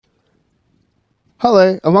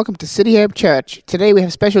Hello, and welcome to City Hope Church. Today we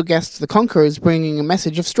have special guests, the Conquerors, bringing a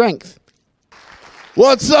message of strength.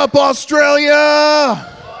 What's up, Australia?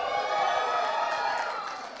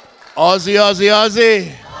 Aussie, Aussie,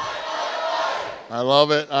 Aussie. I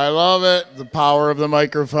love it. I love it. The power of the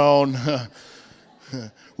microphone.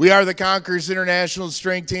 We are the Conquerors International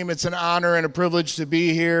Strength Team. It's an honor and a privilege to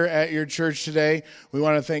be here at your church today. We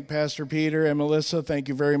want to thank Pastor Peter and Melissa. Thank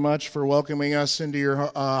you very much for welcoming us into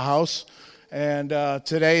your house. And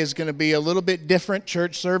today is going to be a little bit different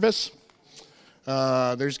church service.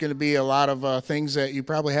 There's going to be a lot of things that you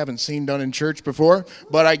probably haven't seen done in church before,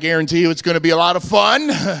 but I guarantee you it's going to be a lot of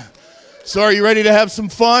fun. So are you ready to have some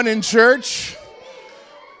fun in church?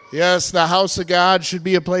 Yes, the house of God should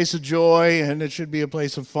be a place of joy, and it should be a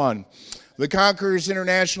place of fun. The Conquerors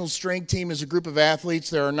International Strength Team is a group of athletes.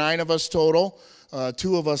 There are 9 of us total.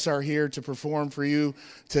 2 of us are here to perform for you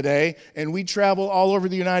today. And we travel all over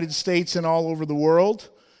the United States and all over the world.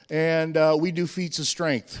 And we do feats of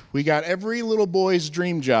strength. We got every little boy's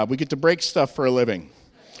dream job. We get to break stuff for a living.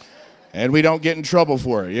 And we don't get in trouble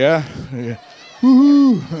for it, yeah?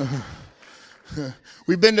 Woo-hoo.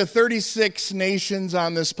 We've been to 36 nations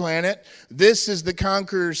on this planet. This is the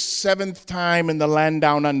Conquerors' 7th time in the land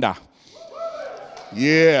down under.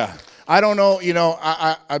 Yeah. I don't know,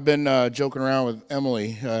 I've been joking around with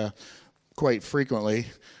Emily quite frequently,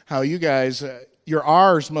 how you guys, your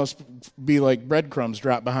R's must be like breadcrumbs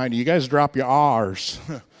dropped behind you. You guys drop your R's.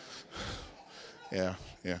 Yeah.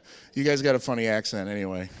 You guys got a funny accent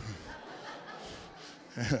anyway.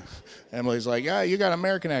 Emily's like, yeah, you got an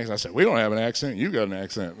American accent. I said, we don't have an accent. You got an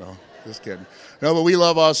accent. No, just kidding. No, but we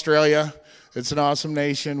love Australia. It's an awesome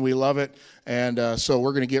nation. We love it. And so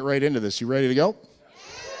we're going to get right into this. You ready to go?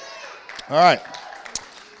 All right.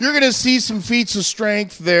 You're going to see some feats of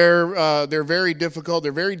strength. They're very difficult.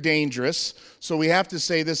 They're very dangerous. So we have to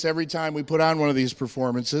say this every time we put on one of these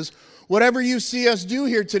performances. Whatever you see us do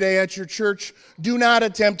here today at your church, do not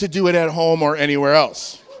attempt to do it at home or anywhere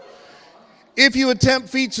else. If you attempt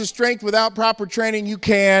feats of strength without proper training, you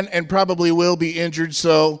can and probably will be injured,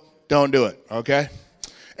 so don't do it, okay?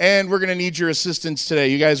 And we're going to need your assistance today.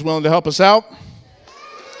 You guys willing to help us out?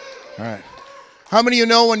 All right. How many of you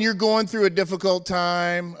know when you're going through a difficult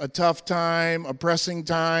time, a tough time, a pressing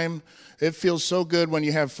time, it feels so good when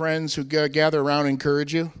you have friends who gather around and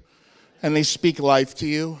encourage you, and they speak life to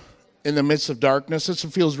you in the midst of darkness? It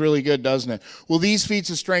feels really good, doesn't it? Well, these feats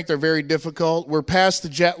of strength are very difficult. We're past the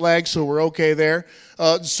jet lag, so we're okay there.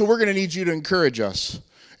 So we're going to need you to encourage us.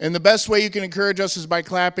 And the best way you can encourage us is by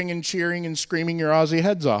clapping and cheering and screaming your Aussie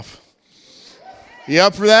heads off. You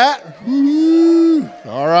up for that? Woo-hoo.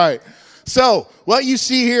 All right. So what you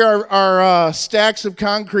see here are stacks of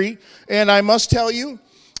concrete, and I must tell you,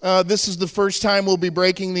 this is the first time we'll be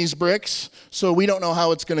breaking these bricks, so we don't know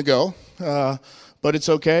how it's going to go, but it's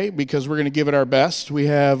okay because we're going to give it our best. We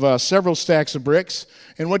have several stacks of bricks,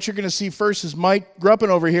 and what you're going to see first is Mike Gruppin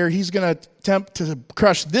over here. He's going to attempt to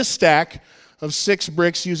crush this stack of 6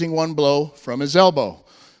 bricks using one blow from his elbow.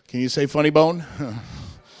 Can you say funny bone?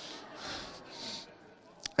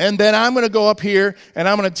 And then I'm going to go up here, and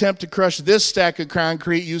I'm going to attempt to crush this stack of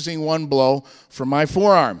concrete using one blow from my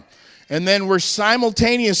forearm. And then we're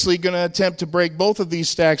simultaneously going to attempt to break both of these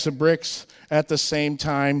stacks of bricks at the same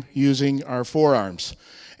time using our forearms.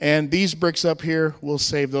 And these bricks up here, we'll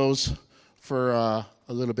save those for a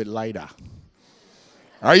little bit later.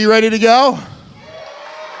 Are you ready to go?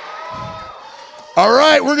 All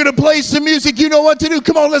right, we're going to play some music. You know what to do.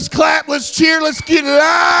 Come on, let's clap, let's cheer, let's get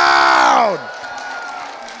loud.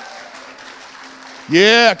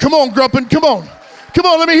 Yeah, come on, Gruppin, come on. Come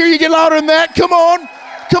on, let me hear you get louder than that. Come on,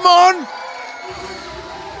 come on.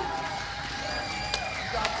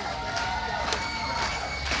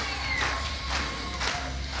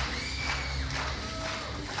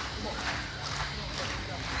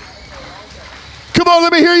 Come on,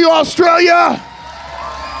 let me hear you, Australia.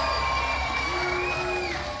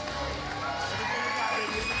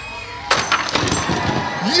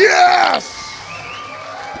 Yes!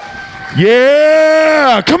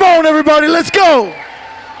 Yeah! Come on, everybody, let's go!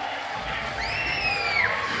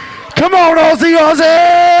 Come on, Aussie,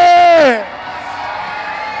 Aussie!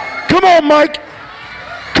 Come on, Mike!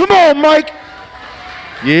 Come on, Mike!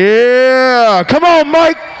 Yeah! Come on,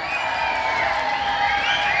 Mike!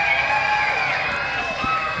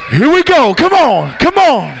 Here we go! Come on! Come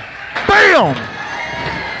on! Bam!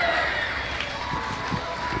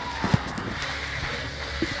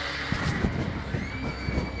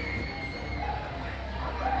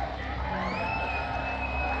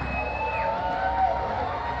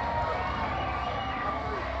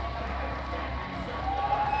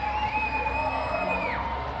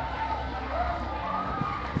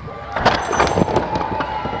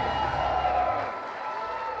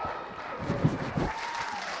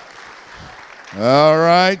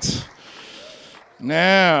 right.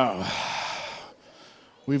 Now,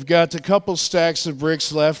 we've got a couple stacks of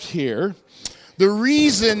bricks left here. The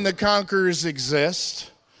reason the Conquerors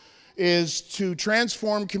exist is to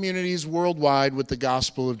transform communities worldwide with the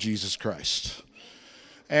gospel of Jesus Christ.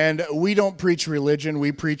 And we don't preach religion,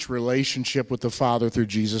 we preach relationship with the Father through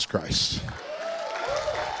Jesus Christ.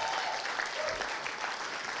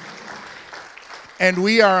 And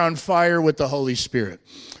we are on fire with the Holy Spirit.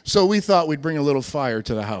 So we thought we'd bring a little fire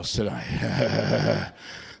to the house tonight.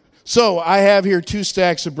 So I have here 2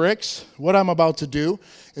 stacks of bricks. What I'm about to do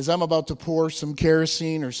is I'm about to pour some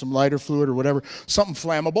kerosene or some lighter fluid or whatever, something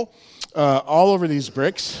flammable, all over these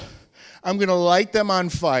bricks. I'm going to light them on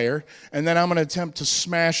fire, and then I'm going to attempt to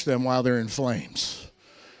smash them while they're in flames.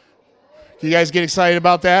 You guys get excited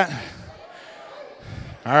about that?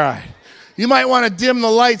 All right. You might want to dim the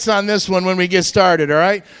lights on this one when we get started, all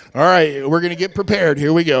right? All right, we're going to get prepared.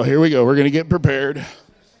 Here we go. We're going to get prepared.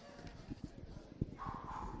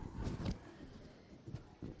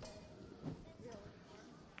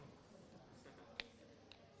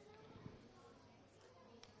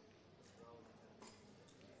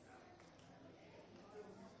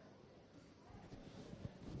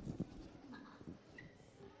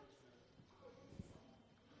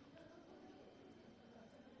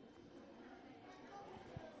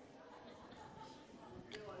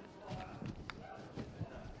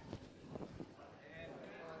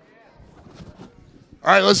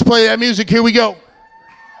 All right, let's play that music. Here we go.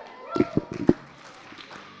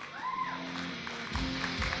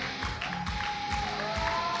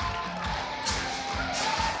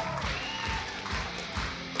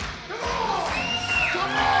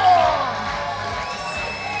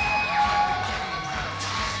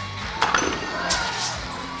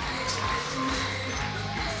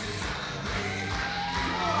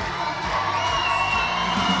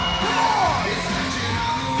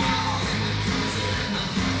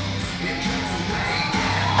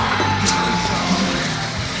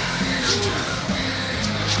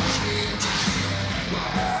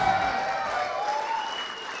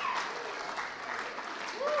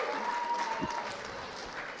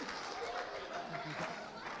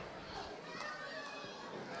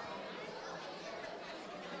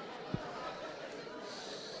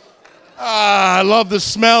 I love the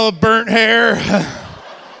smell of burnt hair.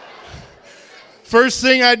 First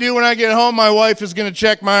thing I do when I get home, my wife is going to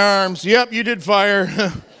check my arms. Yep, you did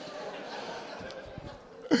fire.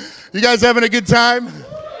 You guys having a good time?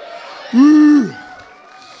 Woo. All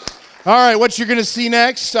right, what you're going to see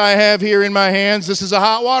next, I have here in my hands, this is a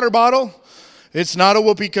hot water bottle. It's not a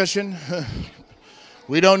whoopee cushion.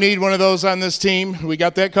 We don't need one of those on this team. We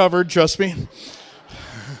got that covered, trust me.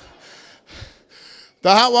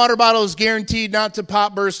 The hot water bottle is guaranteed not to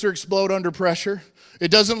pop, burst, or explode under pressure. It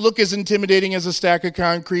doesn't look as intimidating as a stack of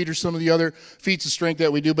concrete or some of the other feats of strength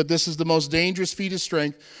that we do, but this is the most dangerous feat of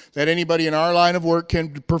strength that anybody in our line of work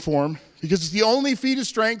can perform because it's the only feat of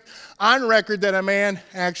strength on record that a man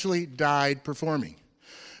actually died performing.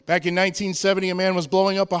 Back in 1970, a man was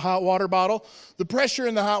blowing up a hot water bottle. The pressure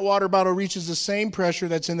in the hot water bottle reaches the same pressure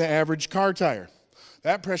that's in the average car tire.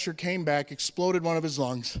 That pressure came back, exploded one of his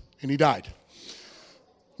lungs, and he died.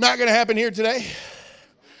 Not going to happen here today.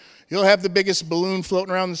 You'll have the biggest balloon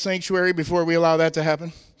floating around the sanctuary before we allow that to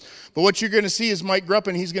happen. But what you're going to see is Mike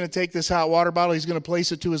Gruppen, he's going to take this hot water bottle, he's going to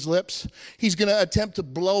place it to his lips. He's going to attempt to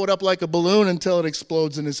blow it up like a balloon until it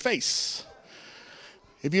explodes in his face.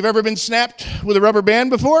 If you've ever been snapped with a rubber band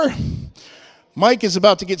before, Mike is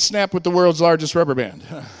about to get snapped with the world's largest rubber band.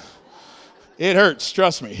 It hurts,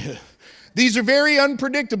 trust me. These are very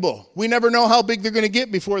unpredictable. We never know how big they're going to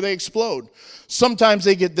get before they explode. Sometimes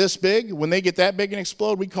they get this big. When they get that big and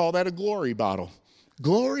explode, we call that a glory bottle.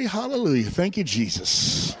 Glory, hallelujah. Thank you,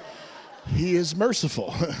 Jesus. He is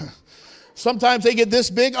merciful. Sometimes they get this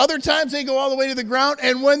big. Other times they go all the way to the ground.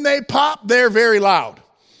 And when they pop, they're very loud.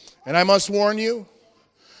 And I must warn you,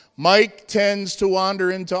 Mike tends to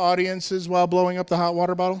wander into audiences while blowing up the hot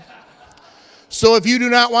water bottle. So if you do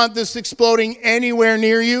not want this exploding anywhere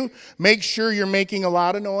near you, make sure you're making a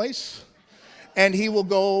lot of noise. And he will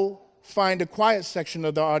go find a quiet section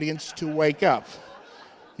of the audience to wake up.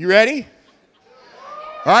 You ready?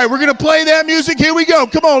 All right, we're going to play that music. Here we go.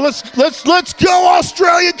 Come on, let's go,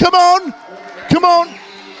 Australia. Come on. Come on.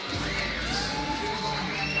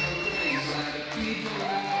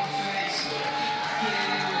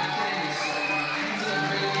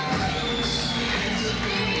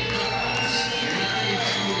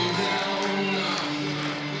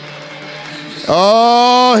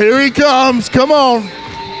 Oh, here he comes. Come on.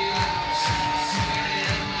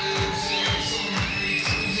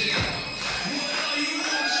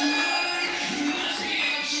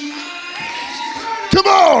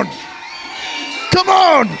 Come on. Come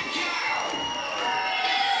on.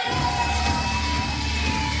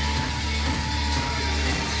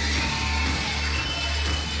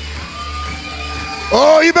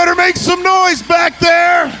 Oh, you better make some noise back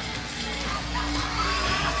there.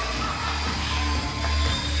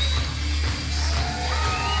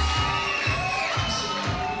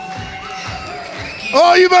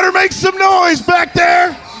 Oh, you better make some noise back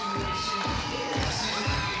there.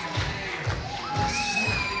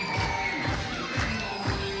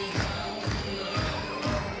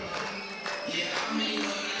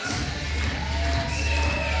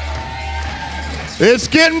 It's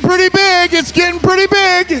getting pretty big. It's getting pretty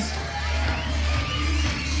big.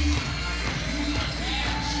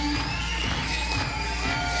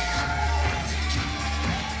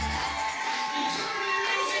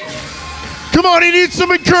 Come on, he needs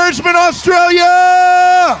some encouragement, Australia!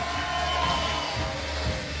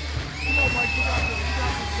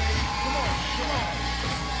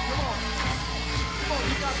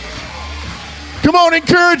 Come on,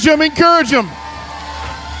 encourage him, encourage him.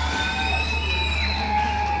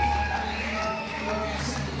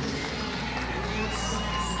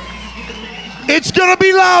 It's gonna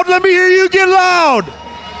be loud. Let me hear you get loud.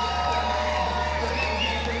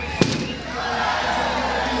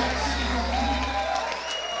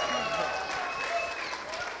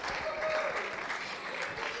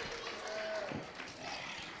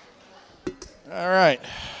 All right.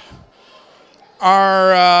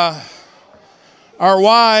 Our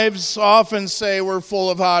wives often say we're full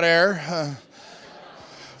of hot air.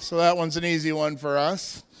 So that one's an easy one for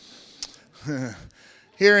us.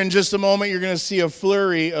 Here in just a moment, you're going to see a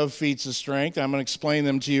flurry of feats of strength. I'm going to explain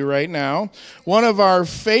them to you right now. One of our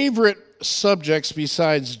favorite subjects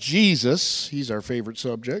besides Jesus, he's our favorite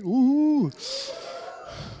subject. Ooh.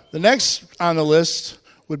 The next on the list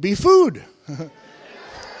would be food.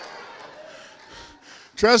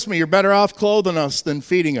 Trust me, you're better off clothing us than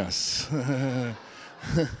feeding us.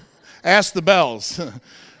 Ask the bells.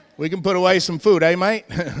 We can put away some food, eh, mate?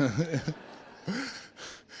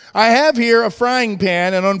 I have here a frying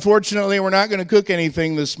pan, and unfortunately, we're not going to cook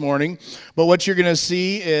anything this morning. But what you're going to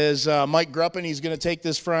see is Mike Gruppen. He's going to take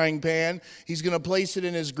this frying pan. He's going to place it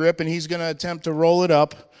in his grip, and he's going to attempt to roll it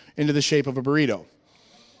up into the shape of a burrito.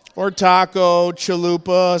 Or taco,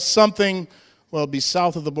 chalupa, something, well, it'd be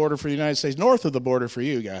south of the border for the United States, north of the border for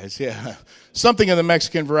you guys, yeah. Something of the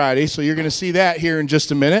Mexican variety. So you're going to see that here in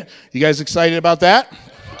just a minute. You guys excited about that?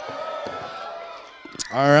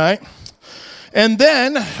 All right. And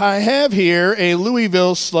then I have here a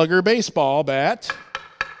Louisville Slugger baseball bat.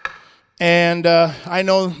 And I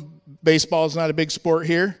know baseball is not a big sport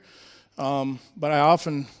here, but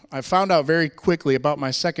I found out very quickly about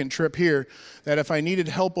my second trip here that if I needed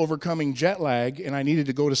help overcoming jet lag and I needed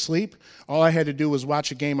to go to sleep, all I had to do was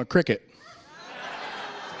watch a game of cricket.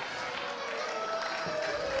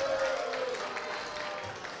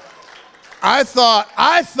 I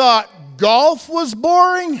thought golf was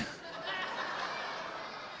boring.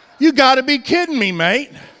 You got to be kidding me,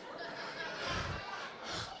 mate.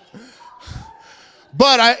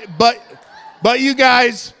 But you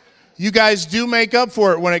guys do make up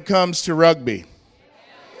for it when it comes to rugby.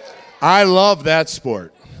 I love that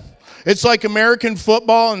sport. It's like American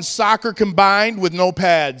football and soccer combined with no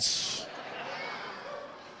pads.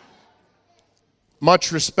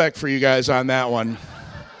 Much respect for you guys on that one.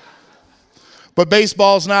 But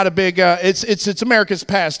baseball's not a big. It's America's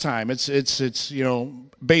pastime. It's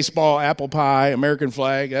baseball, apple pie, American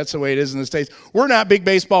flag. That's the way it is in the States. We're not big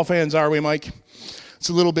baseball fans, are we, Mike? It's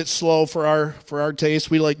a little bit slow for our taste.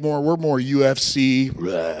 We're more UFC.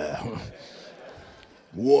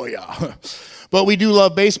 Warrior. But we do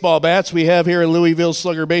love baseball bats. We have here a Louisville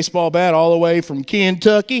Slugger baseball bat all the way from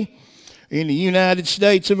Kentucky in the United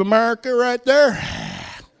States of America right there.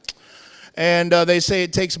 And they say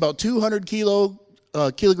it takes about 200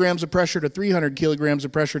 kilograms of pressure to 300 kilograms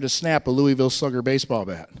of pressure to snap a Louisville Slugger baseball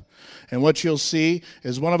bat. And what you'll see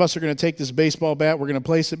is one of us are going to take this baseball bat, we're going to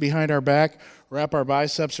place it behind our back, wrap our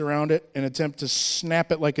biceps around it, and attempt to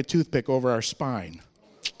snap it like a toothpick over our spine.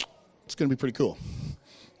 It's going to be pretty cool.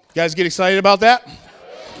 You guys get excited about that?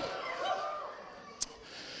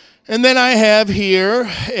 And then I have here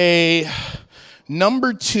a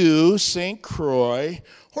number 2 St. Croix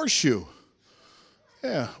horseshoe.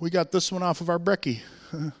 Yeah, we got this one off of our brekkie.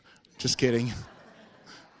 Just kidding.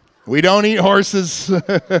 We don't eat horses.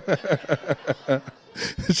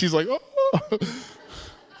 She's like, oh.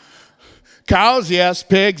 Cows, yes.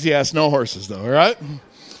 Pigs, yes. No horses, though, all right?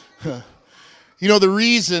 You know, the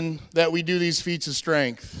reason that we do these feats of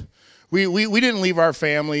strength, We didn't leave our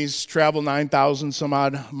families, travel 9,000 some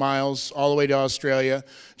odd miles all the way to Australia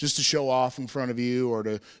just to show off in front of you or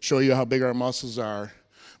to show you how big our muscles are.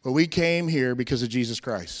 But we came here because of Jesus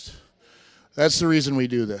Christ. That's the reason we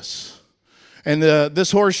do this. And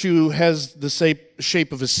this horseshoe has the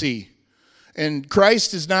shape of a C. And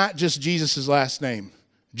Christ is not just Jesus' last name.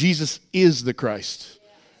 Jesus is the Christ.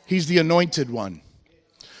 He's the anointed one.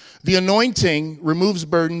 The anointing removes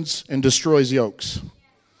burdens and destroys yokes.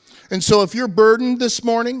 And so if you're burdened this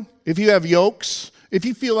morning, if you have yokes, if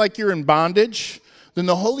you feel like you're in bondage, then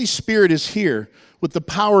the Holy Spirit is here with the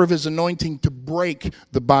power of his anointing to break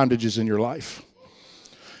the bondages in your life.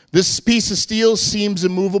 This piece of steel seems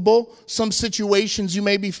immovable. Some situations you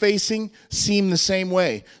may be facing seem the same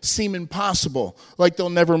way, seem impossible, like they'll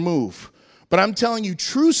never move. But I'm telling you,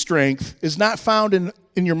 true strength is not found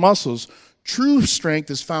in your muscles. True strength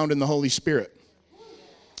is found in the Holy Spirit.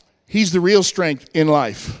 He's the real strength in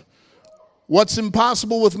life. What's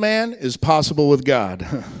impossible with man is possible with God.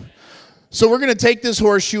 So we're going to take this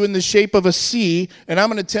horseshoe in the shape of a C, and I'm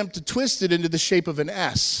going to attempt to twist it into the shape of an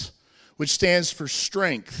S, which stands for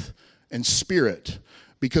strength and spirit,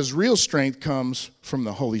 because real strength comes from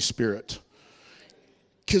the Holy Spirit.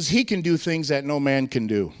 Because he can do things that no man can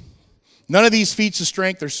do. None of these feats of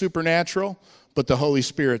strength are supernatural, but the Holy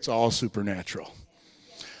Spirit's all supernatural.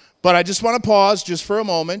 But I just want to pause just for a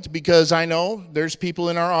moment, because I know there's people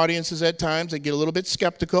in our audiences at times that get a little bit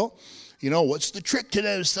skeptical. You know, what's the trick to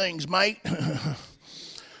those things, Mike?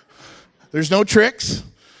 There's no tricks.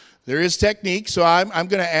 There is technique. So I'm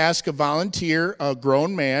going to ask a volunteer, a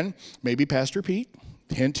grown man, maybe Pastor Pete,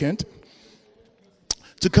 hint, hint,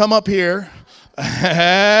 to come up here.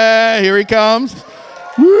 Here he comes.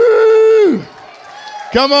 Woo!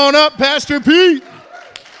 Come on up, Pastor Pete.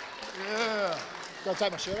 Yeah. Got to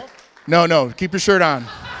take my shirt off? No, keep your shirt on.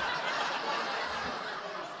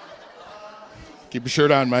 Keep your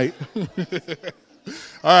shirt on, mate.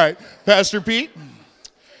 All right, Pastor Pete.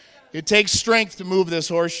 It takes strength to move this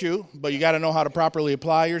horseshoe, but you got to know how to properly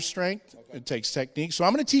apply your strength. Okay. It takes technique. So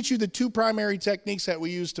I'm going to teach you the two primary techniques that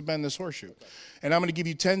we use to bend this horseshoe. Okay. And I'm going to give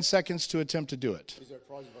you 10 seconds to attempt to do it. Is there a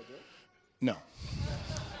prize if I do it? No.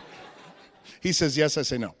 He says yes, I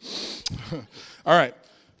say no. All right.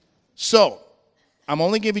 So I'm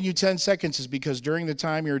only giving you 10 seconds is because during the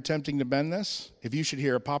time you're attempting to bend this, if you should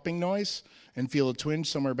hear a popping noise and feel a twinge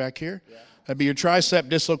somewhere back here, that'd be your tricep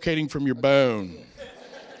dislocating from your bone.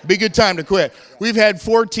 Be a good time to quit. We've had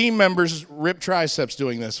 4 team members rip triceps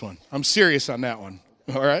doing this one. I'm serious on that one.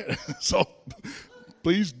 All right? So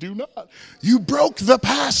please do not. You broke the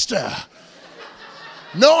pasta.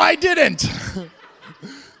 No, I didn't.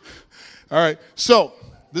 All right. So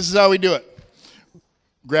this is how we do it.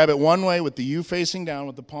 Grab it one way with the U facing down,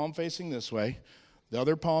 with the palm facing this way. The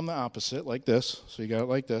other palm the opposite, like this. So you got it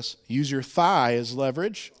like this. Use your thigh as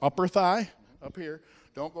leverage. Upper thigh, up here.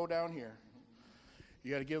 Don't go down here.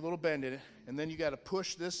 You got to get a little bend in it. And then you got to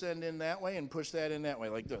push this end in that way and push that in that way,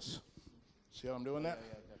 like this. See how I'm doing that?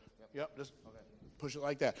 Yep, just push it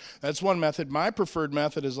like that. That's one method. My preferred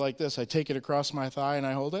method is like this. I take it across my thigh and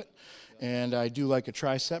I hold it. And I do like a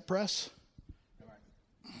tricep press.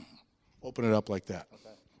 Open it up like that.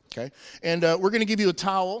 Okay? And we're going to give you a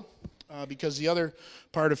towel because the other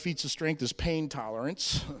part of feats of strength is pain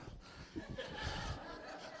tolerance.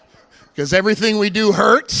 Because everything we do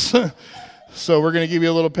hurts. So we're going to give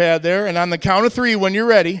you a little pad there. And on the count of 3, when you're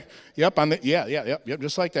ready. Yep, yep,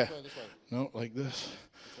 just like that. No, like this.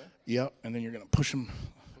 Yep, and then you're going to push them.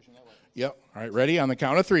 Yep, all right, ready? On the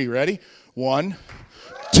count of 3, ready? 1,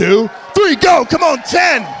 2, 3, go! Come on,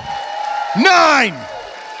 10, 9,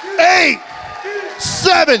 8,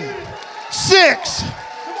 7, 6,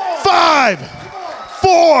 5,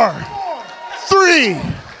 4, 3.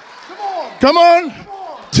 Come on.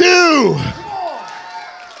 2,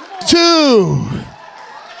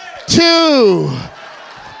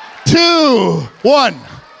 1.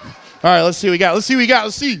 All right, let's see what we got. Let's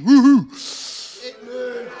see. Woohoo. It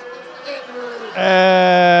moved.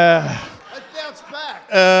 Let's bounce back.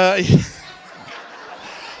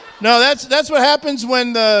 No, that's what happens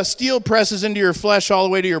when the steel presses into your flesh all the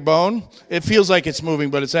way to your bone. It feels like it's moving,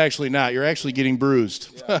 but it's actually not. You're actually getting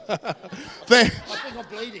bruised. Yeah. I think I'm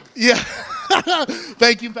bleeding. Yeah.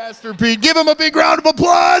 Thank you, Pastor Pete. Give him a big round of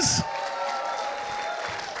applause.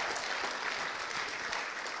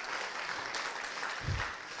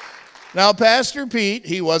 Now, Pastor Pete,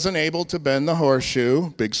 he wasn't able to bend the horseshoe.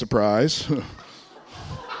 Big surprise.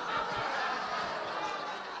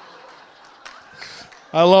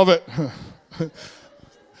 I love it.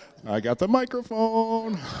 I got the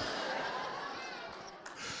microphone.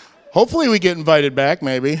 Hopefully we get invited back,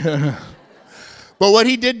 maybe. But what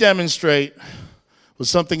he did demonstrate was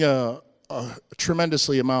something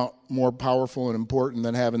tremendously amount more powerful and important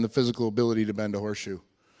than having the physical ability to bend a horseshoe.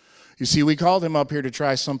 You see, we called him up here to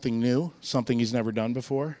try something new, something he's never done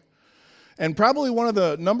before. And probably one of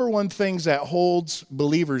the number one things that holds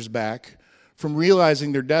believers back from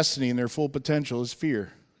realizing their destiny and their full potential is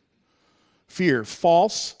fear. Fear,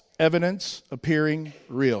 false evidence appearing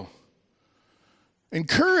real. And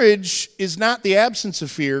courage is not the absence of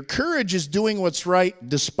fear. Courage is doing what's right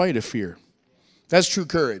despite of fear. That's true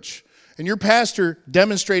courage. And your pastor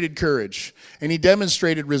demonstrated courage, and he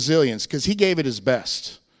demonstrated resilience because he gave it his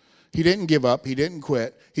best. He didn't give up. He didn't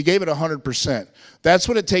quit. He gave it 100%. That's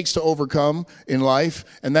what it takes to overcome in life,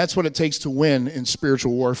 and that's what it takes to win in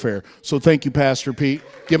spiritual warfare. So thank you, Pastor Pete.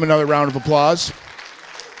 Give him another round of applause.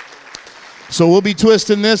 So we'll be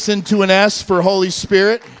twisting this into an S for Holy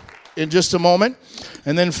Spirit in just a moment.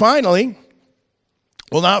 And then finally,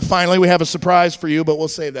 well, not finally, we have a surprise for you, but we'll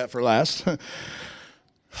save that for last.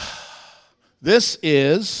 This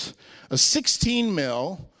is a 16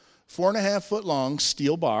 mil, 4.5 foot long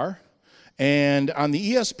steel bar. And on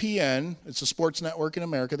the ESPN, it's a sports network in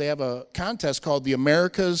America, they have a contest called the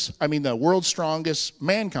World's Strongest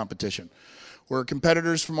Man Competition, where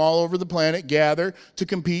competitors from all over the planet gather to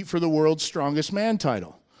compete for the World's Strongest Man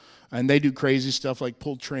title. And they do crazy stuff like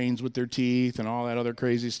pull trains with their teeth and all that other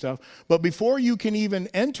crazy stuff. But before you can even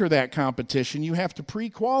enter that competition, you have to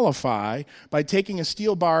pre-qualify by taking a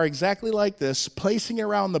steel bar exactly like this, placing it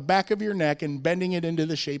around the back of your neck and bending it into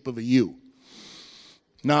the shape of a U.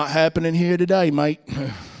 Not happening here today, mate.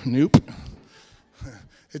 Nope.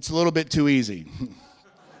 It's a little bit too easy.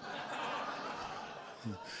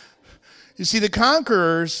 You see, the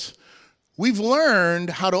Conquerors, we've learned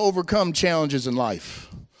how to overcome challenges in life.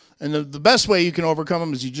 And the best way you can overcome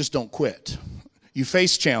them is you just don't quit. You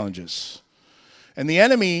face challenges. And the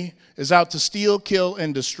enemy is out to steal, kill,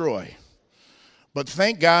 and destroy. But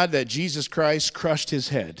thank God that Jesus Christ crushed his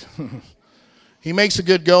head. He makes a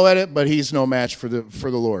good go at it, but he's no match for the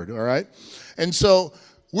Lord, all right? And so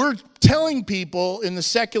we're telling people in the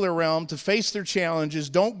secular realm to face their challenges,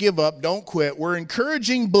 don't give up, don't quit. We're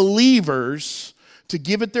encouraging believers to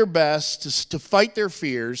give it their best, to fight their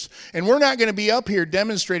fears. And we're not going to be up here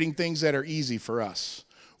demonstrating things that are easy for us.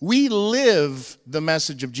 We live the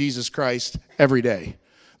message of Jesus Christ every day.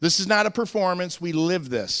 This is not a performance. We live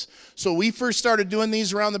this. So we first started doing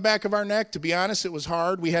these around the back of our neck. To be honest, it was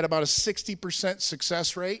hard. We had about a 60%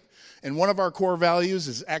 success rate. And one of our core values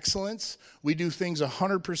is excellence. We do things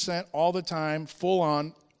 100% all the time, full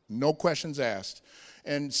on, no questions asked.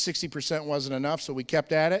 And 60% wasn't enough, so we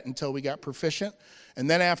kept at it until we got proficient. And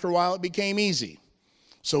then after a while, it became easy.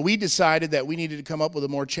 So we decided that we needed to come up with a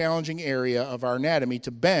more challenging area of our anatomy to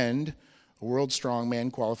bend a world's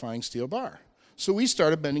strongman qualifying steel bar. So we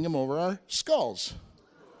started bending them over our skulls.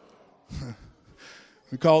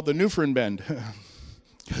 We call it the Newfoundland bend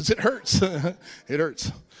because it hurts. It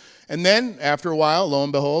hurts. And then after a while, lo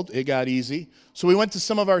and behold, it got easy. So we went to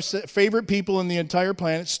some of our favorite people in the entire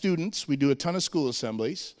planet, students. We do a ton of school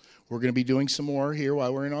assemblies. We're going to be doing some more here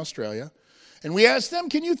while we're in Australia. And we asked them,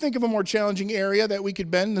 can you think of a more challenging area that we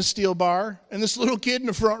could bend the steel bar? And this little kid in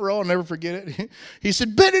the front row, I'll never forget it, he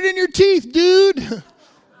said, bend it in your teeth, dude.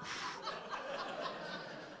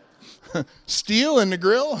 Steel in the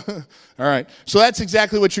grill? All right, so that's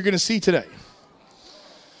exactly what you're going to see today.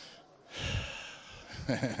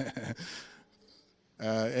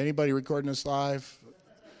 Anybody recording this live?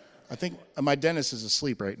 I think my dentist is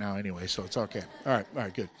asleep right now anyway, so it's okay. All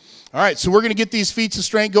right, good. All right, so we're going to get these feats of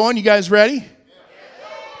strength going. You guys ready?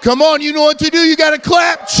 Come on, you know what to do. You got to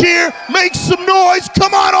clap, cheer, make some noise.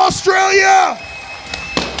 Come on, Australia.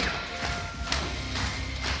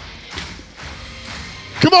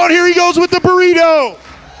 Come on, here he goes with the burrito.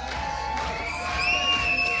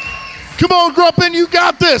 Come on, Grumpin, you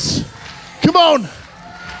got this. Come on.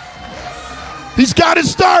 He's got it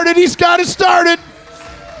started. He's got it started.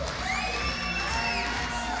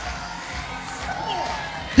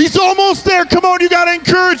 He's almost there. Come on, you got to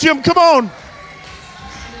encourage him. Come on.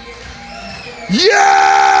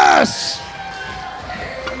 Yes!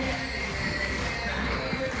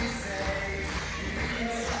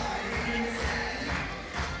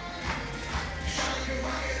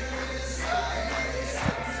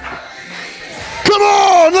 Come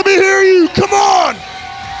on, let me hear you. Come on.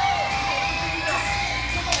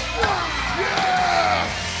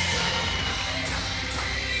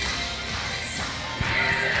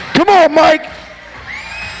 Come on, Mike.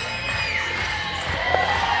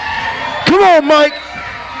 Come on, Mike.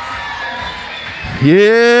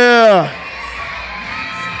 Yeah.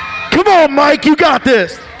 Come on, Mike. You got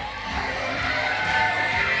this.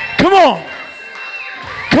 Come on.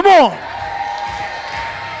 Come on.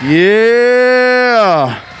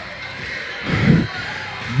 Yeah.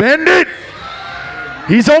 Bend it.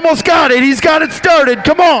 He's almost got it. He's got it started.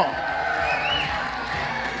 Come on.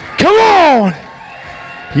 Come on.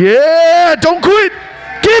 Yeah, don't quit.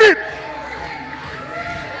 Get it.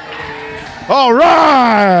 All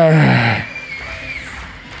right.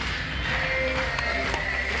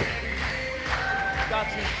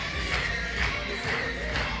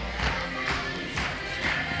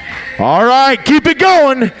 All right, keep it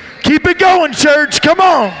going. Keep it going, church. Come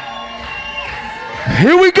on.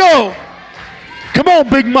 Here we go. Come on,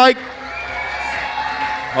 Big Mike.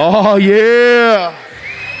 Oh, yeah.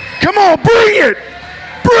 Come on, bring it.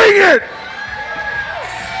 Bring it.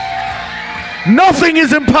 Nothing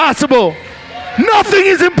is impossible. Nothing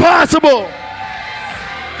is impossible.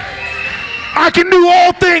 I can do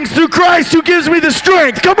all things through Christ who gives me the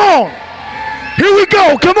strength. Come on. Here we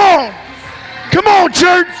go. Come on. Come on,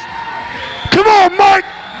 church. Come on, Mike.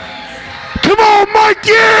 Come on, Mike.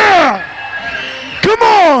 Yeah. Come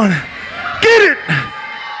on. Get it.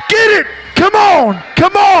 Get it. Come on.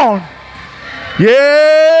 Come on.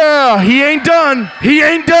 Yeah. He ain't done. He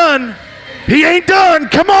ain't done. He ain't done.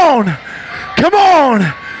 Come on. Come on.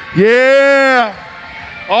 Yeah.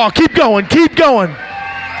 Oh, keep going. Keep going.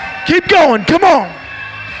 Keep going. Come on.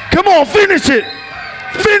 Come on. Finish it.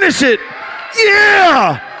 Finish it.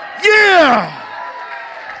 Yeah. Yeah.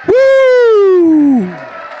 Woo.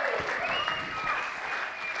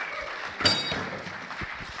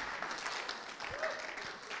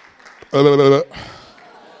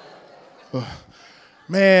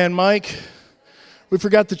 Man, Mike, we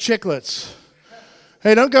forgot the chiclets.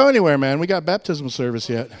 Hey, don't go anywhere, man. We got baptismal service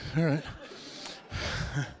yet. All right.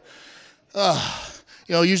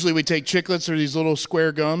 Usually we take chiclets or these little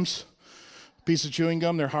square gums, piece of chewing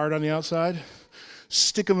gum. They're hard on the outside.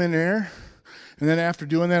 Stick them in there, and then after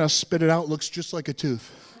doing that, I'll spit it out. It looks just like a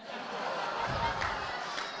tooth.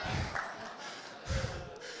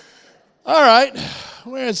 All right.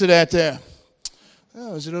 Where is it at there?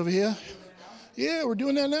 Oh, is it over here? Yeah, we're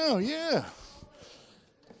doing that now. Yeah.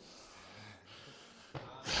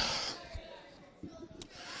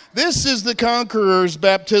 This is the Conquerors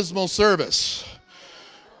baptismal service.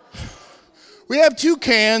 We have 2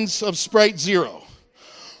 cans of Sprite Zero.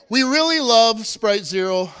 We really love Sprite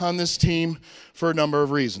Zero on this team for a number of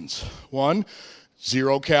reasons. 1,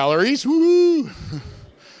 0 calories. Woo!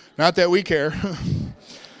 Not that we care.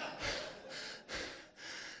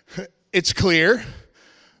 It's clear,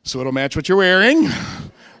 so it'll match what you're wearing.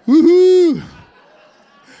 Woohoo!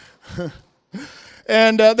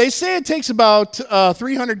 And they say it takes about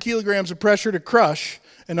 300 kilograms of pressure to crush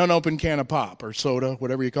an unopened can of pop or soda,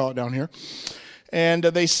 whatever you call it down here. And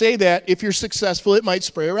they say that if you're successful, it might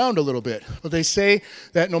spray around a little bit. But they say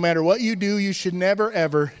that no matter what you do, you should never,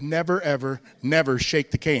 ever, never, ever, never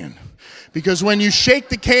shake the can. Because when you shake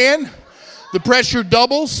the can, the pressure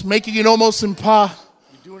doubles, making it almost impossible.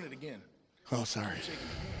 You're doing it again. Oh, sorry.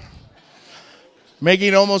 Making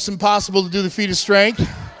it almost impossible to do the feat of strength.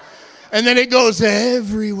 And then it goes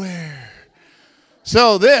everywhere.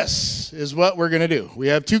 So this is what we're going to do. We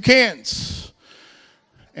have 2 cans.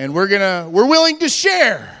 And we're willing to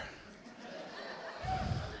share.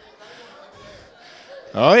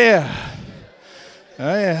 Oh, yeah.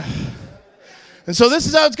 Oh, yeah. And so this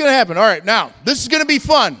is how it's going to happen. All right, now, this is going to be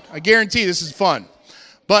fun. I guarantee this is fun.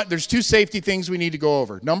 But there's 2 safety things we need to go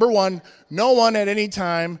over. Number 1, no one at any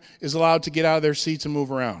time is allowed to get out of their seats and move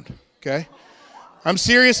around, okay? I'm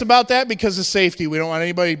serious about that because of safety. We don't want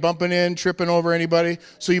anybody bumping in, tripping over anybody.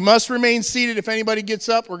 So you must remain seated. If anybody gets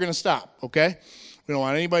up, we're going to stop, okay? We don't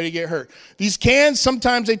want anybody to get hurt. These cans,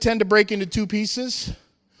 sometimes they tend to break into 2 pieces.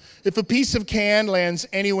 If a piece of can lands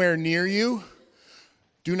anywhere near you,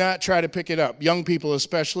 do not try to pick it up. Young people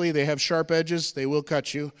especially, they have sharp edges. They will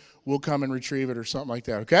cut you. We'll come and retrieve it or something like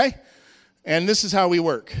that, okay? And this is how we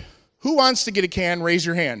work. Who wants to get a can? Raise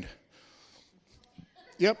your hand.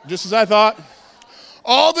 Yep, just as I thought.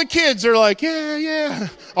 All the kids are like, yeah, yeah.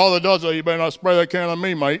 All the adults are, you better not spray that can on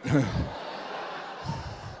me, mate.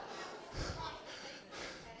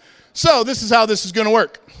 So this is how this is going to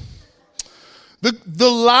work. The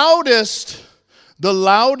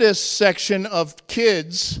loudest section of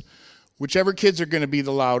kids, whichever kids are going to be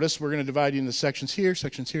the loudest, we're going to divide you into sections here,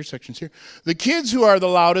 sections here, sections here. The kids who are the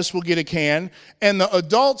loudest will get a can, and the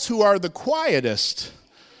adults who are the quietest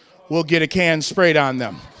will get a can sprayed on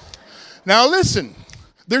them. Now listen,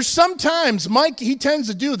 there's sometimes, Mike, he tends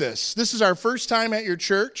to do this. This is our first time at your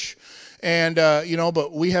church, and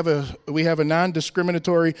but we have a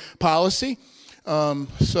non-discriminatory policy,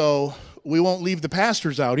 so we won't leave the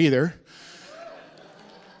pastors out either.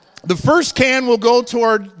 The first can will go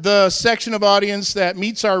toward the section of audience that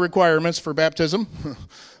meets our requirements for baptism.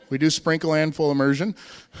 We do sprinkle and full immersion.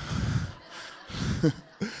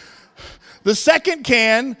 The second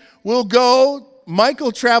can will go, Mike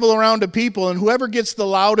will travel around to people, and whoever gets the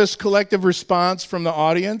loudest collective response from the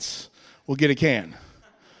audience will get a can.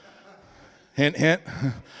 Hint, hint.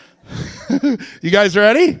 You guys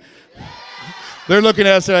ready? They're looking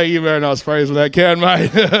at us like, you better not sprays with that can,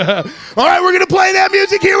 Mike. All right, we're going to play that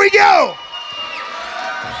music. Here we go.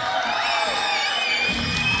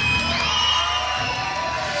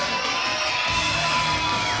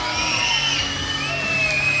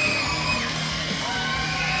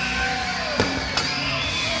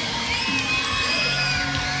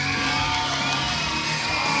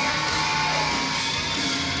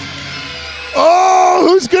 Oh,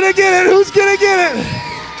 who's going to get it? Who's going to get it?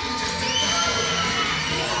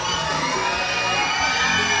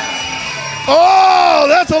 Oh,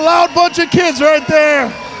 that's a loud bunch of kids right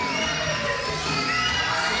there.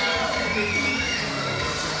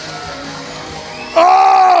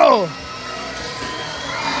 Oh!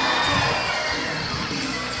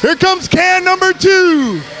 Here comes can number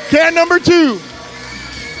 2. Can number 2.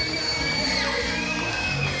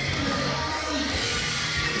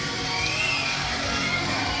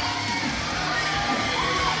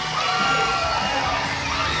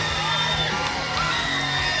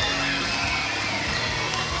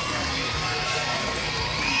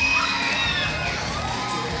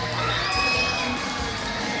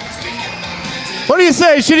 What do you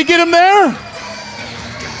say? Should he get him there?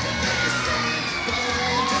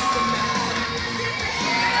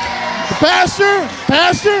 The pastor?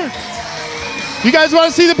 Pastor? You guys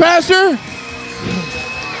want to see the pastor?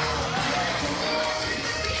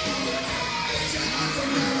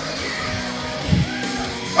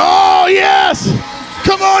 Oh, yes!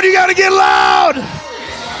 Come on, you got to get loud!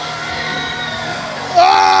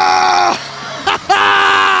 Oh!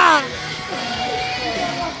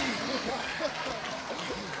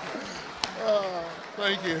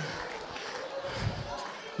 Thank you.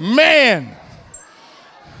 Man.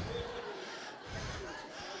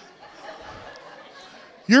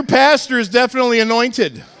 Your pastor is definitely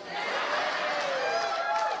anointed.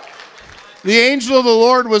 The angel of the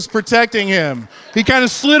Lord was protecting him. He kind of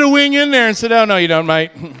slid a wing in there and said, oh, no, you don't,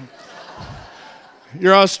 mate.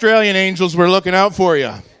 Your Australian angels were looking out for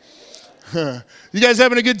you. You guys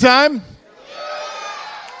having a good time?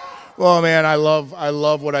 Well, man, I love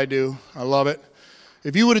what I do. I love it.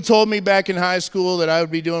 If you would have told me back in high school that I would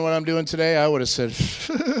be doing what I'm doing today, I would have said,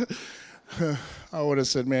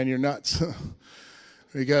 man, you're nuts.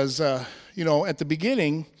 Because, at the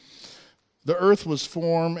beginning, the earth was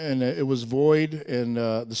formed and it was void, and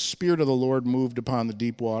the Spirit of the Lord moved upon the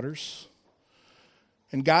deep waters.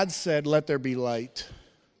 And God said, let there be light.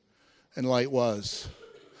 And light was.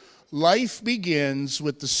 Life begins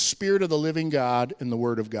with the Spirit of the living God and the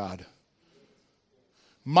Word of God.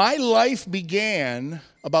 My life began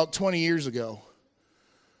about 20 years ago.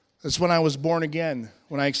 That's when I was born again,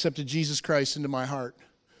 when I accepted Jesus Christ into my heart.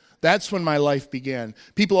 That's when my life began.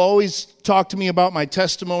 People always talk to me about my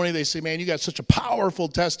testimony. They say, man, you got such a powerful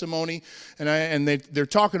testimony. And they're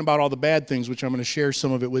talking about all the bad things, which I'm going to share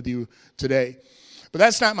some of it with you today. But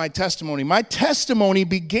that's not my testimony. My testimony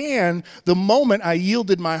began the moment I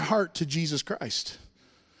yielded my heart to Jesus Christ.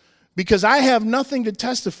 Because I have nothing to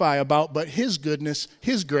testify about but His goodness,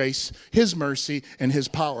 His grace, His mercy, and His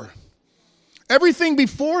power. Everything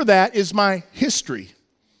before that is my history.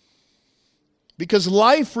 Because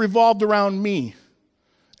life revolved around me.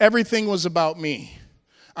 Everything was about me.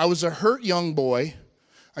 I was a hurt young boy.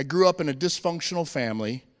 I grew up in a dysfunctional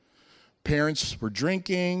family. Parents were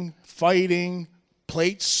drinking, fighting,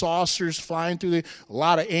 plates, saucers flying through a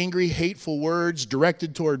lot of angry, hateful words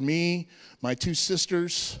directed toward me, my 2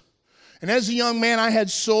 sisters. And as a young man, I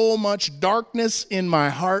had so much darkness in my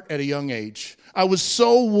heart at a young age. I was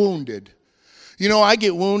so wounded. I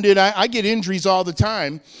get wounded. I get injuries all the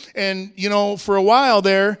time. And, for a while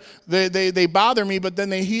there, they bother me, but then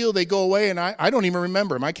they heal, they go away, and I don't even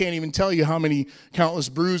remember them. I can't even tell you how many countless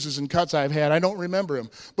bruises and cuts I've had. I don't remember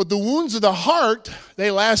them. But the wounds of the heart,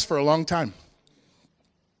 they last for a long time.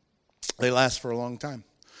 They last for a long time.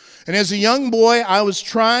 And as a young boy, I was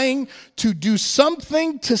trying to do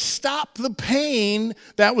something to stop the pain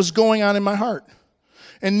that was going on in my heart.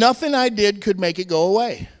 And nothing I did could make it go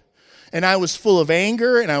away. And I was full of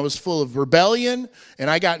anger, and I was full of rebellion, and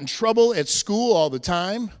I got in trouble at school all the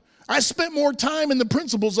time. I spent more time in the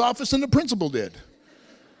principal's office than the principal did.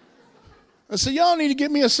 I said, y'all need to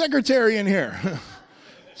get me a secretary in here.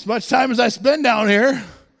 As much time as I spend down here.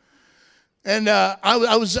 And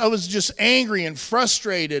I was just angry and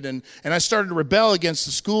frustrated, and I started to rebel against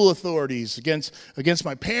the school authorities, against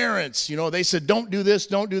my parents. You know, they said, don't do this,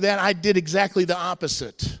 don't do that. I did exactly the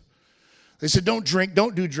opposite. They said, don't drink,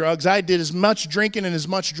 don't do drugs. I did as much drinking and as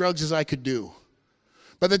much drugs as I could do.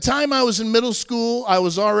 By the time I was in middle school, I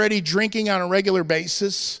was already drinking on a regular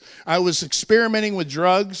basis. I was experimenting with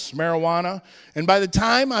drugs, marijuana. And by the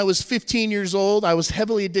time I was 15 years old, I was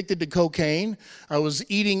heavily addicted to cocaine. I was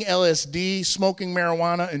eating LSD, smoking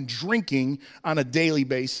marijuana, and drinking on a daily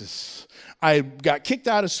basis. I got kicked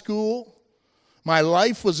out of school. My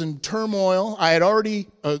life was in turmoil. I had already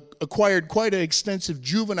acquired quite an extensive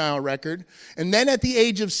juvenile record. And then at the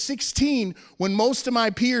age of 16, when most of my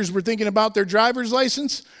peers were thinking about their driver's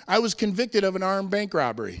license, I was convicted of an armed bank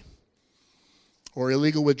robbery or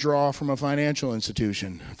illegal withdrawal from a financial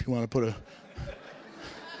institution, if you want to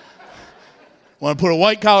put a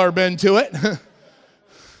white-collar bend to it. And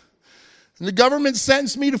the government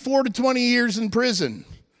sentenced me to 4 to 20 years in prison.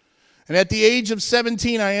 And at the age of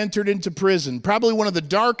 17, I entered into prison, probably one of the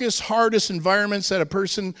darkest, hardest environments that a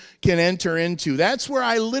person can enter into. That's where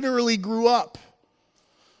I literally grew up,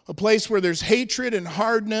 a place where there's hatred and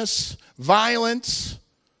hardness, violence.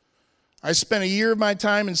 I spent a year of my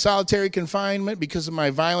time in solitary confinement because of my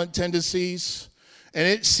violent tendencies, and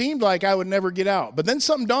it seemed like I would never get out. But then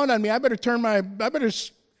something dawned on me, I better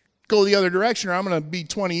go the other direction, or I'm going to be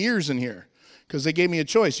 20 years in here. Because they gave me a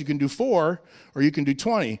choice. You can do 4 or you can do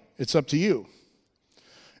 20. It's up to you.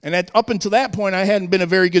 And up until that point, I hadn't been a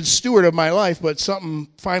very good steward of my life, but something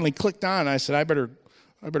finally clicked on. I said, I better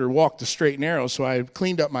walk the straight and narrow. So I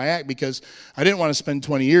cleaned up my act because I didn't want to spend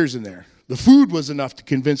 20 years in there. The food was enough to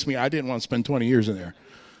convince me I didn't want to spend 20 years in there.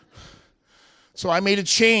 So I made a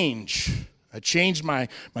change. I changed my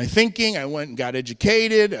thinking. I went and got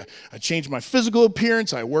educated. I changed my physical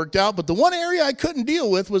appearance. I worked out. But the one area I couldn't deal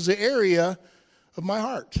with was the area of my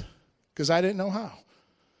heart, because I didn't know how.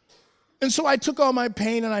 And so I took all my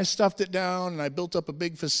pain and I stuffed it down and I built up a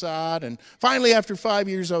big facade. And finally, after 5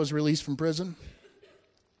 years, I was released from prison.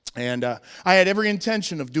 And I had every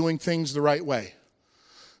intention of doing things the right way.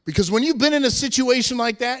 Because when you've been in a situation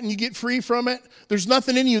like that and you get free from it, there's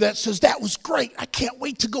nothing in you that says, that was great, I can't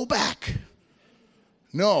wait to go back.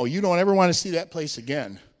 No, you don't ever want to see that place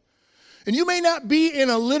again. And you may not be in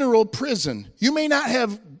a literal prison. You may not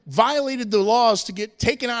have violated the laws to get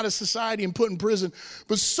taken out of society and put in prison.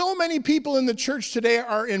 But so many people in the church today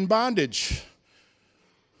are in bondage.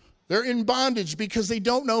 They're in bondage because they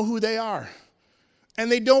don't know who they are.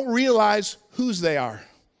 And they don't realize whose they are.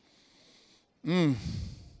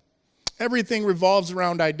 Everything revolves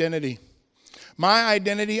around identity. My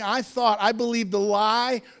identity, I believed the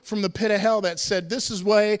lie from the pit of hell that said, this is the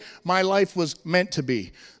way my life was meant to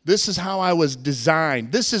be. This is how I was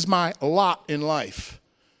designed. This is my lot in life.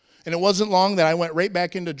 And it wasn't long that I went right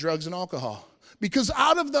back into drugs and alcohol. Because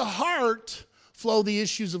out of the heart flow the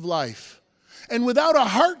issues of life. And without a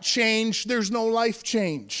heart change, there's no life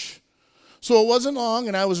change. So it wasn't long,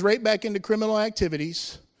 and I was right back into criminal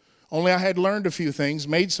activities. Only I had learned a few things,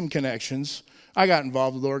 made some connections. I got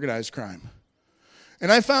involved with organized crime.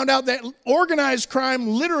 And I found out that organized crime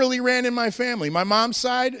literally ran in my family. My mom's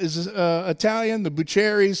side is Italian, the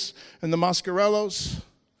Bucceris and the Mascarellos.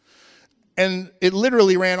 And it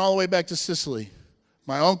literally ran all the way back to Sicily.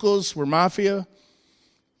 My uncles were mafia.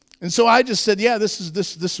 And so I just said, yeah, this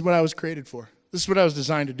is what I was created for. This is what I was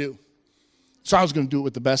designed to do. So I was going to do it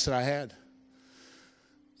with the best that I had.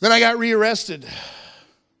 Then I got rearrested,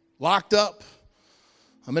 locked up.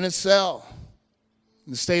 I'm in a cell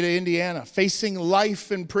in the state of Indiana, facing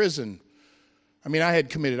life in prison. I mean, I had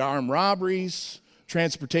committed armed robberies,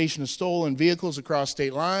 transportation of stolen vehicles across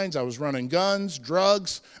state lines. I was running guns,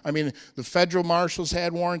 drugs. I mean, the federal marshals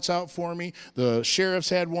had warrants out for me. The sheriffs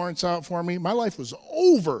had warrants out for me. My life was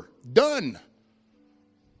over, done,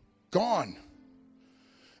 gone.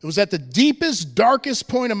 It was at the deepest, darkest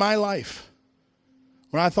point of my life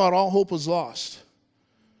when I thought all hope was lost.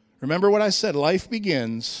 Remember what I said, life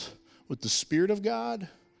begins with the Spirit of God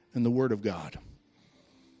and the Word of God.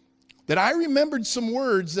 That I remembered some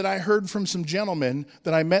words that I heard from some gentlemen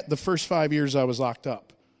that I met the first 5 years I was locked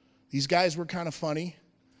up. These guys were kind of funny.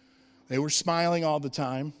 They were smiling all the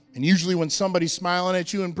time. And usually when somebody's smiling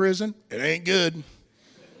at you in prison, it ain't good.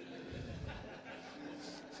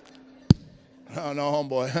 Oh, no,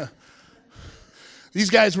 homeboy. These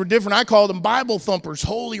guys were different. I called them Bible thumpers,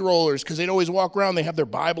 holy rollers, because they'd always walk around. They have their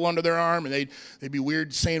Bible under their arm, and they'd be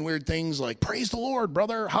weird, saying weird things like, praise the Lord,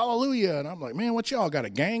 brother, hallelujah. And I'm like, man, what y'all got, a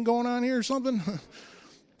gang going on here or something?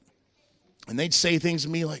 And they'd say things to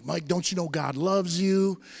me like, Mike, don't you know God loves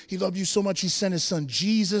you? He loved you so much he sent his son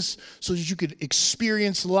Jesus so that you could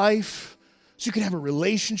experience life. So you can have a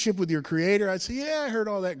relationship with your Creator. I'd say, yeah, I heard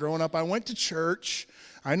all that growing up. I went to church.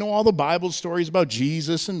 I know all the Bible stories about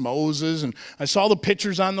Jesus and Moses, and I saw the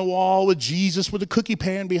pictures on the wall with Jesus with a cookie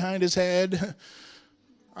pan behind his head.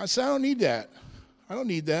 I said, I don't need that. I don't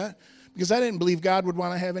need that, because I didn't believe God would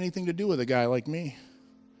want to have anything to do with a guy like me.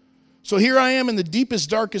 So here I am in the deepest,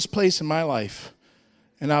 darkest place in my life,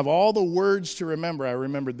 and I have all the words to remember. I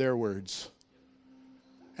remembered their words.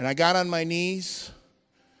 And I got on my knees,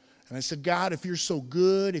 and I said, God, if you're so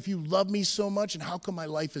good, if you love me so much, and how come my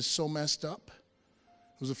life is so messed up?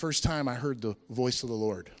 It was the first time I heard the voice of the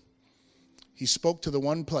Lord. He spoke to the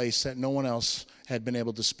one place that no one else had been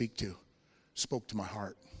able to speak to. Spoke to my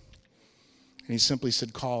heart. And he simply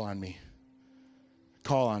said, call on me.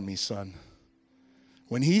 Call on me, son.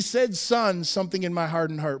 When he said son, something in my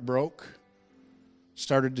hardened heart broke.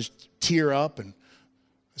 Started to tear up, and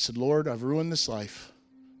I said, Lord, I've ruined this life.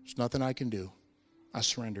 There's nothing I can do. I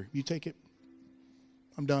surrender. You take it.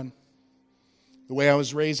 I'm done. The way I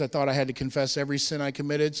was raised, I thought I had to confess every sin I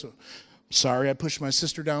committed. So, sorry I pushed my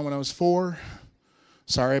sister down when I was 4.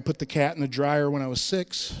 Sorry I put the cat in the dryer when I was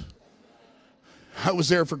 6. I was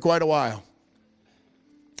there for quite a while.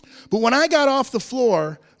 But when I got off the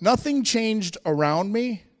floor, nothing changed around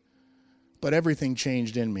me, but everything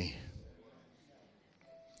changed in me.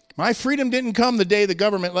 My freedom didn't come the day the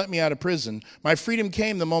government let me out of prison. My freedom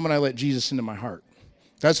came the moment I let Jesus into my heart.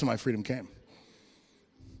 That's when my freedom came.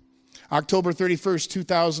 October 31st,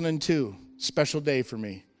 2002, special day for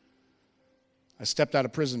me. I stepped out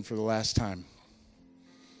of prison for the last time.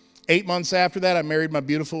 8 months after that, I married my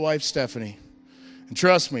beautiful wife, Stephanie. And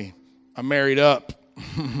trust me, I'm married up.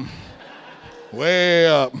 Way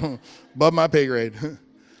up. Above my pay grade.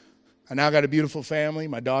 I now got a beautiful family.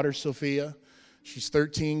 My daughter, Sophia. She's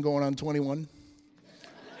 13, going on 21.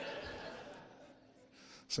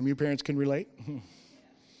 Some of you parents can relate.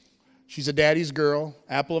 She's a daddy's girl,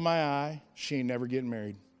 apple of my eye. She ain't never getting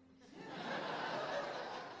married.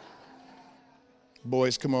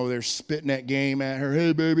 Boys come over there spitting that game at her.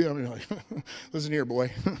 Hey, baby. I'm like, listen here,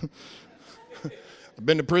 boy. I've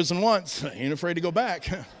been to prison once. I ain't afraid to go back.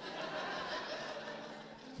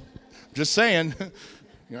 Just saying.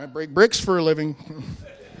 I break bricks for a living.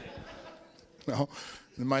 No.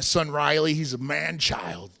 And my son Riley, he's a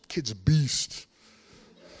man-child. Kid's a beast.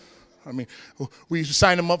 I mean, we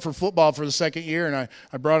signed him up for football for the second year, and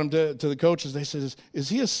I brought him to the coaches. They said, is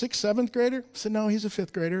he a 6th, 7th grader? I said, no, he's a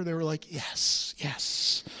 5th grader. They were like,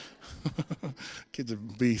 yes. Kid's a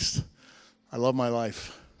beast. I love my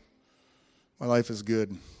life. My life is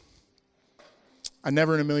good. I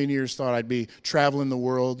never in a million years thought I'd be traveling the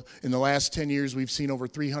world. In the last 10 years, we've seen over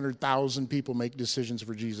 300,000 people make decisions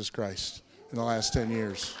for Jesus Christ in the last 10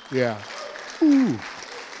 years. Yeah. Ooh.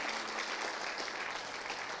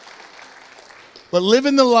 But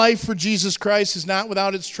living the life for Jesus Christ is not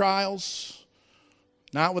without its trials,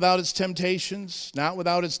 not without its temptations, not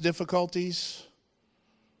without its difficulties.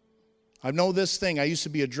 I know this thing. I used to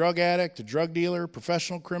be a drug addict, a drug dealer,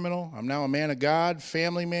 professional criminal. I'm now a man of God,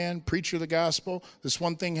 family man, preacher of the gospel. This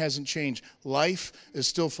one thing hasn't changed. Life is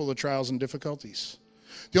still full of trials and difficulties.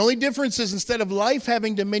 The only difference is instead of life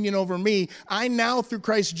having dominion over me, I now through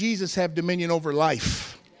Christ Jesus have dominion over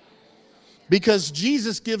life. Because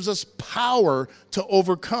Jesus gives us power to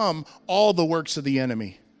overcome all the works of the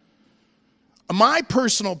enemy. My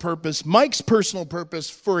personal purpose, Mike's personal purpose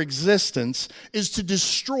for existence is to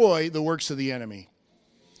destroy the works of the enemy.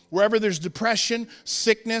 Wherever there's depression,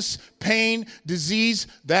 sickness, pain, disease,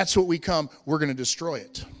 that's what we come. We're going to destroy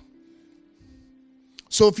it.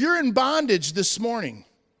 So if you're in bondage this morning,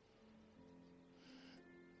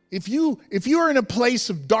 if you are in a place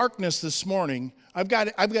of darkness this morning, I've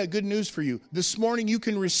got good news for you. This morning you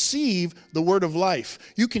can receive the word of life.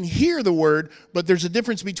 You can hear the word, but there's a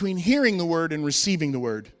difference between hearing the word and receiving the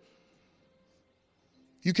word.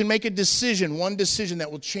 You can make a decision, one decision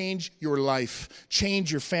that will change your life,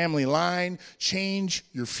 change your family line, change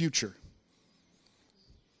your future.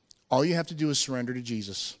 All you have to do is surrender to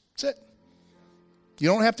Jesus. That's it. You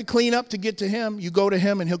don't have to clean up to get to him. You go to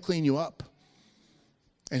him and he'll clean you up.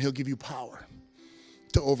 And he'll give you power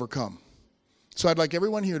to overcome. So I'd like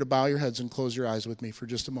everyone here to bow your heads and close your eyes with me for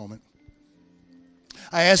just a moment.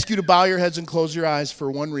 I ask you to bow your heads and close your eyes for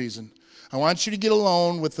one reason. I want you to get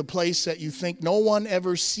alone with the place that you think no one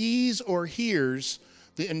ever sees or hears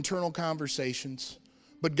the internal conversations,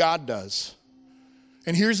 but God does.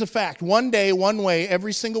 And here's the fact. One day, one way,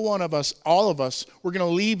 every single one of us, all of us, we're going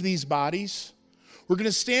to leave these bodies. We're going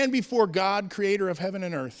to stand before God, creator of heaven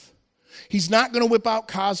and earth. He's not going to whip out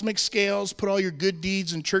cosmic scales, put all your good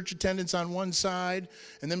deeds and church attendance on one side,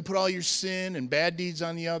 and then put all your sin and bad deeds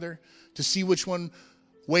on the other to see which one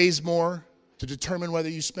weighs more, to determine whether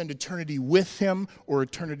you spend eternity with him or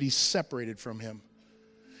eternity separated from him.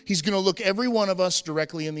 He's going to look every one of us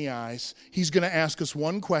directly in the eyes. He's going to ask us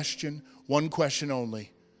one question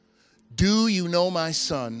only. Do you know my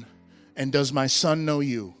son, and does my son know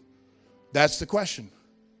you? That's the question.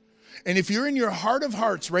 And if you're in your heart of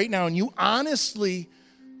hearts right now and you honestly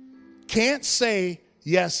can't say,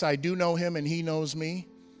 yes, I do know him and he knows me,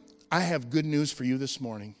 I have good news for you this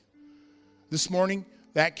morning. This morning,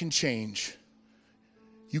 that can change.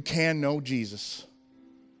 You can know Jesus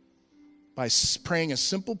by praying a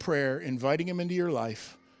simple prayer, inviting him into your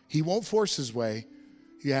life. He won't force his way.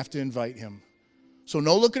 You have to invite him. So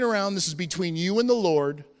no looking around. This is between you and the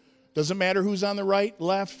Lord. Doesn't matter who's on the right,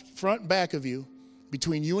 left, front, back of you.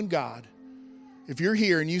 Between you and God. If you're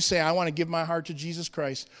here and you say, I want to give my heart to Jesus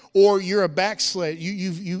Christ, or you're a backslid,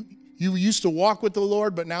 you used to walk with the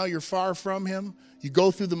Lord, but now you're far from him. You go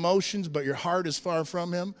through the motions, but your heart is far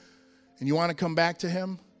from him, and you want to come back to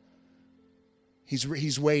him,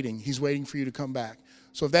 he's waiting. He's waiting for you to come back.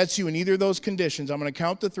 So if that's you in either of those conditions, I'm going to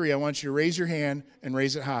count to 3. I want you to raise your hand and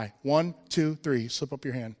raise it high. 1, 2, 3. Slip up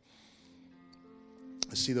your hand.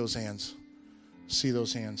 I see those hands. See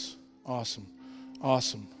those hands. Awesome.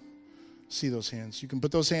 Awesome. See those hands. You can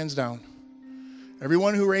put those hands down.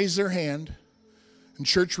 Everyone who raised their hand, and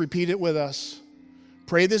church, repeat it with us.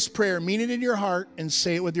 Pray this prayer, mean it in your heart, and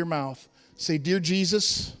say it with your mouth. Say, Dear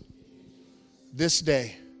Jesus, this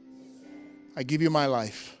day I give you my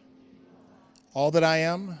life. All that I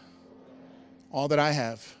am, all that I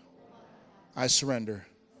have, I surrender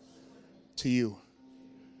to you.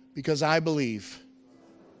 Because I believe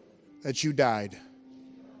that you died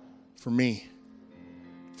for me,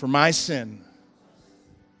 for my sin.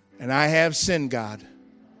 And I have sinned, God,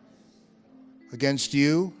 against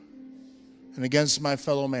you and against my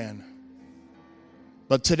fellow man.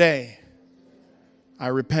 But today, I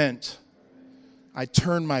repent. I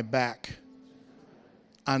turn my back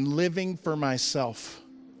on living for myself.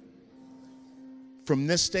 From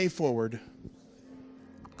this day forward,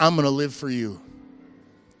 I'm going to live for you.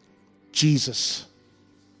 Jesus,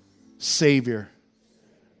 Savior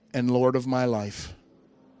and Lord of my life.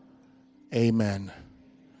 Amen.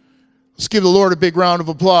 Let's give the Lord a big round of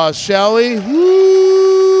applause, shall we?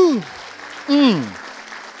 Woo!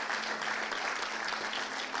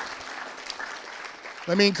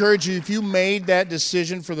 Let me encourage you, if you made that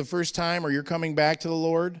decision for the first time or you're coming back to the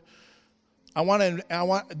Lord,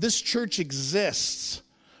 this church exists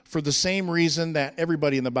for the same reason that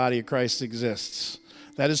everybody in the body of Christ exists.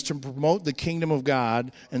 That is to promote the kingdom of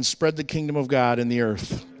God and spread the kingdom of God in the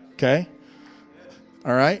earth. Okay?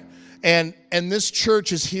 All right? And this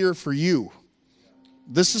church is here for you.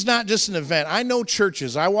 This is not just an event. I know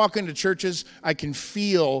churches. I walk into churches, I can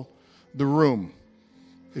feel the room.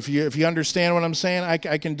 If you understand what I'm saying,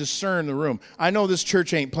 I can discern the room. I know this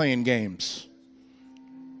church ain't playing games.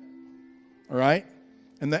 All right?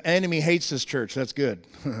 And the enemy hates this church. That's good.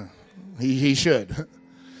 He should.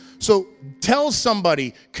 So tell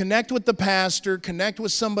somebody, connect with the pastor, connect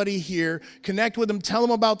with somebody here, connect with them, tell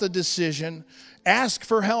them about the decision, ask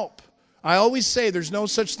for help. I always say there's no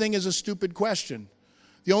such thing as a stupid question.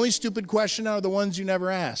 The only stupid question are the ones you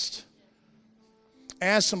never asked.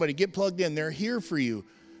 Ask somebody, get plugged in. They're here for you.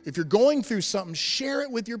 If you're going through something, share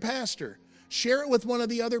it with your pastor. Share it with one of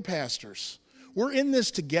the other pastors. We're in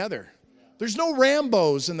this together. There's no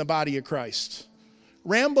Rambos in the body of Christ.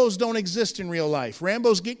 Rambos don't exist in real life.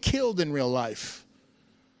 Rambos get killed in real life.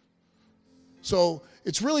 So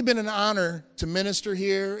it's really been an honor to minister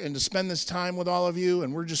here and to spend this time with all of you,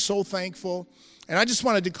 and we're just so thankful. And I just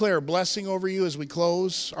want to declare a blessing over you as we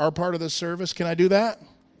close our part of the service. Can I do that?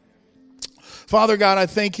 Father God, I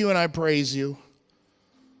thank you and I praise you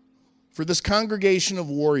for this congregation of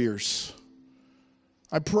warriors.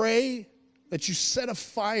 I pray that you set a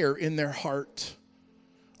fire in their heart,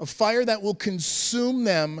 a fire that will consume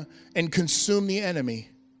them and consume the enemy.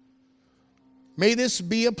 May this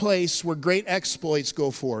be a place where great exploits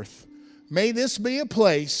go forth. May this be a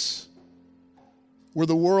place where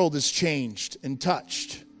the world is changed and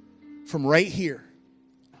touched from right here.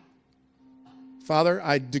 Father,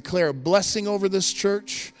 I declare a blessing over this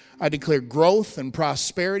church. I declare growth and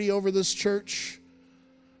prosperity over this church.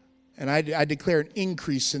 And I declare an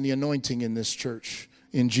increase in the anointing in this church.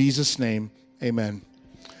 In Jesus' name, amen.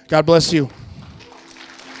 God bless you.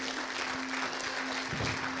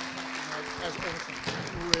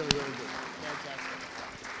 Really, really good.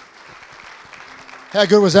 How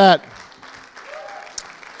good was that?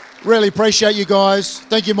 Really appreciate you guys.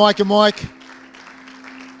 Thank you, Mike and Mike.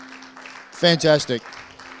 Fantastic.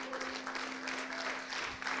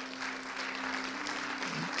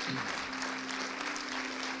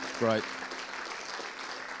 Great.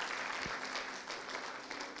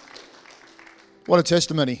 What a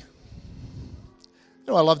testimony.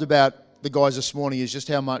 What I loved about the guys this morning is just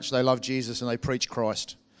how much they love Jesus and they preach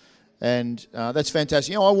Christ. And that's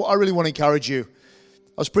fantastic. I really want to encourage you.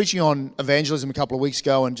 I was preaching on evangelism a couple of weeks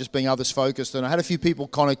ago and just being others focused, and I had a few people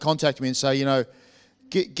kind of contact me and say,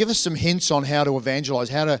 give us some hints on how to evangelize,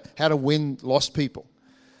 how to win lost people.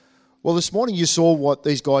 Well, this morning you saw what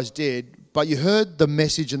these guys did, but you heard the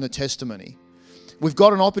message and the testimony. We've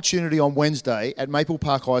got an opportunity on Wednesday at Maple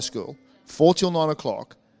Park High School, 4 till 9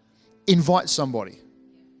 o'clock. Invite somebody.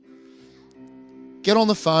 Get on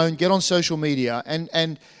the phone, get on social media,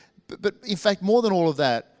 but in fact, more than all of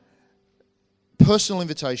that, personal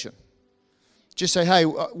invitation. Just say, hey,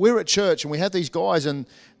 we're at church and we had these guys and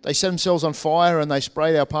they set themselves on fire and they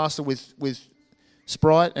sprayed our pastor with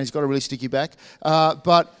Sprite and he's got a really sticky back.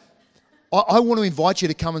 But I want to invite you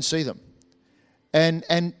to come and see them.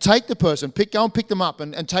 And take the person, go and pick them up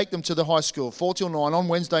and take them to the high school, 4 till 9 on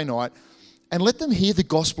Wednesday night, and let them hear the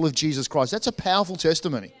gospel of Jesus Christ. That's a powerful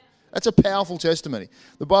testimony. That's a powerful testimony.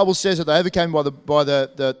 The Bible says that they overcame by the blood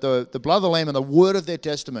of the Lamb and the word of their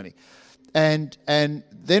testimony. And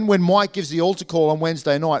then when Mike gives the altar call on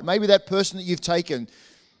Wednesday night, maybe that person that you've taken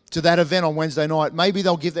to that event on Wednesday night, maybe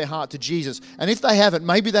they'll give their heart to Jesus. And if they haven't,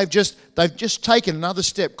 maybe they've just taken another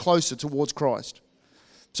step closer towards Christ.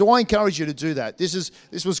 So I encourage you to do that. This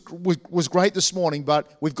was great this morning,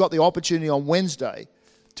 but we've got the opportunity on Wednesday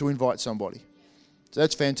to invite somebody. So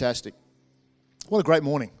that's fantastic. What a great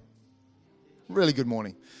morning. Really good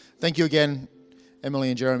morning. Thank you again, Emily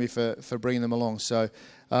and Jeremy, for bringing them along. So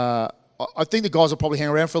I think the guys will probably hang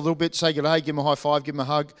around for a little bit, say good day, give them a high five, give them a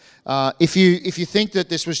hug. If you think that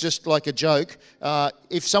this was just like a joke,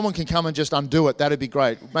 if someone can come and just undo it, that'd be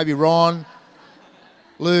great. Maybe Ron,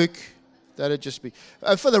 Luke, that'd just be...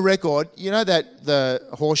 for the record, you know that the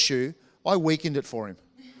horseshoe, I weakened it for him.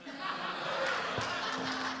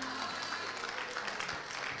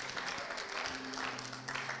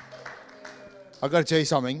 I've got to tell you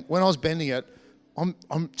something. When I was bending it,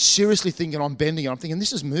 I'm seriously thinking I'm bending it. I'm thinking,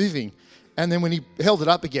 this is moving. And then when he held it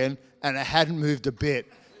up again, and it hadn't moved a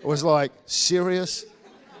bit, it was like, serious?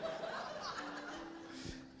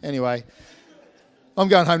 Anyway, I'm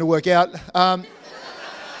going home to work out.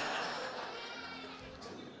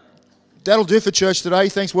 That'll do for church today.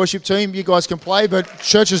 Thanks, worship team. You guys can play, but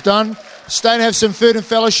church is done. Stay and have some food and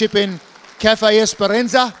fellowship in Cafe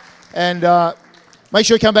Esperanza. And... make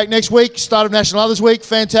sure you come back next week, start of National Others Week.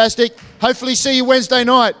 Fantastic. Hopefully see you Wednesday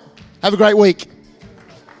night. Have a great week.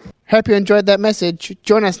 Hope you enjoyed that message.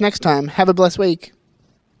 Join us next time. Have a blessed week.